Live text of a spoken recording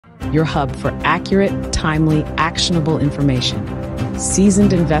your hub for accurate, timely, actionable information.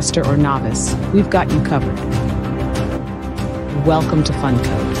 Seasoned investor or novice, we've got you covered. Welcome to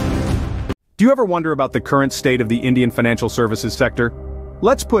FundCode. Do you ever wonder about the current state of the Indian financial services sector?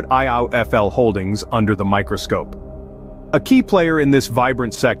 Let's put IIFL Holdings under the microscope. A key player in this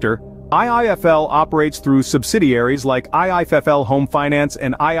vibrant sector, IIFL operates through subsidiaries like IIFL Home Finance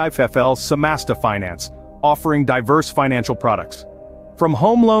and IIFL Samasta Finance, offering diverse financial products. From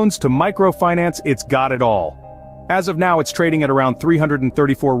home loans to microfinance, it's got it all. As of now, it's trading at around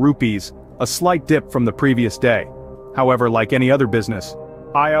 334 rupees, a slight dip from the previous day. However, like any other business,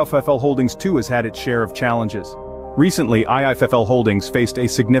 IIFL Holdings too has had its share of challenges. Recently, IIFL Holdings faced a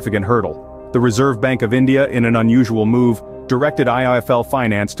significant hurdle. The Reserve Bank of India, in an unusual move, directed IIFL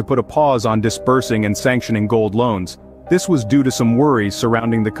Finance to put a pause on disbursing and sanctioning gold loans. This was due to some worries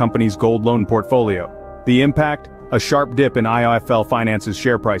surrounding the company's gold loan portfolio. The impact? A sharp dip in IIFL Finance's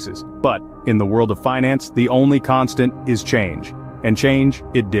share prices. But, in the world of finance, the only constant is change. And change,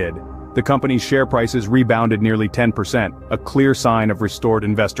 it did. The company's share prices rebounded nearly 10%, a clear sign of restored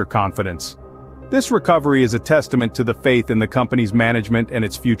investor confidence. This recovery is a testament to the faith in the company's management and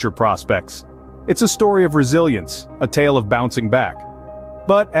its future prospects. It's a story of resilience, a tale of bouncing back.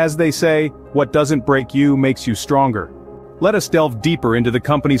 But, as they say, what doesn't break you makes you stronger. Let us delve deeper into the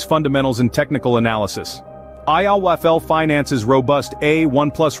company's fundamentals and technical analysis. IIFL Finance's robust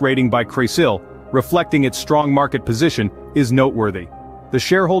A1+ rating by CRISIL, reflecting its strong market position, is noteworthy. The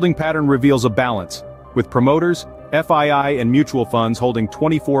shareholding pattern reveals a balance, with promoters, FII and mutual funds holding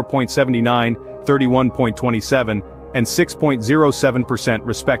 24.79%, 31.27%, and 6.07%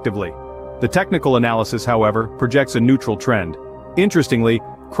 respectively. The technical analysis, however, projects a neutral trend. Interestingly,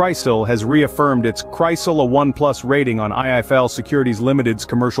 CRISIL has reaffirmed its CRISIL A1+ rating on IIFL Securities Limited's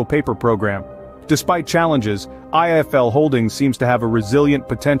commercial paper program. Despite challenges, IIFL Holdings seems to have a resilient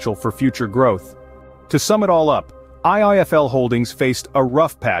potential for future growth. To sum it all up, IIFL Holdings faced a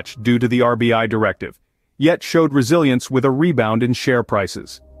rough patch due to the RBI directive, yet showed resilience with a rebound in share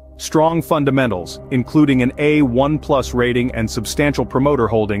prices. Strong fundamentals, including an A1+ rating and substantial promoter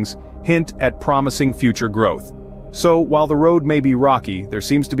holdings, hint at promising future growth. So, while the road may be rocky, there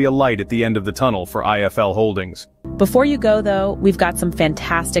seems to be a light at the end of the tunnel for IIFL Holdings. Before you go, though, we've got some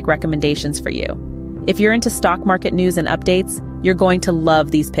fantastic recommendations for you. If you're into stock market news and updates, you're going to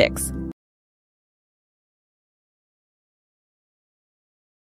love these picks.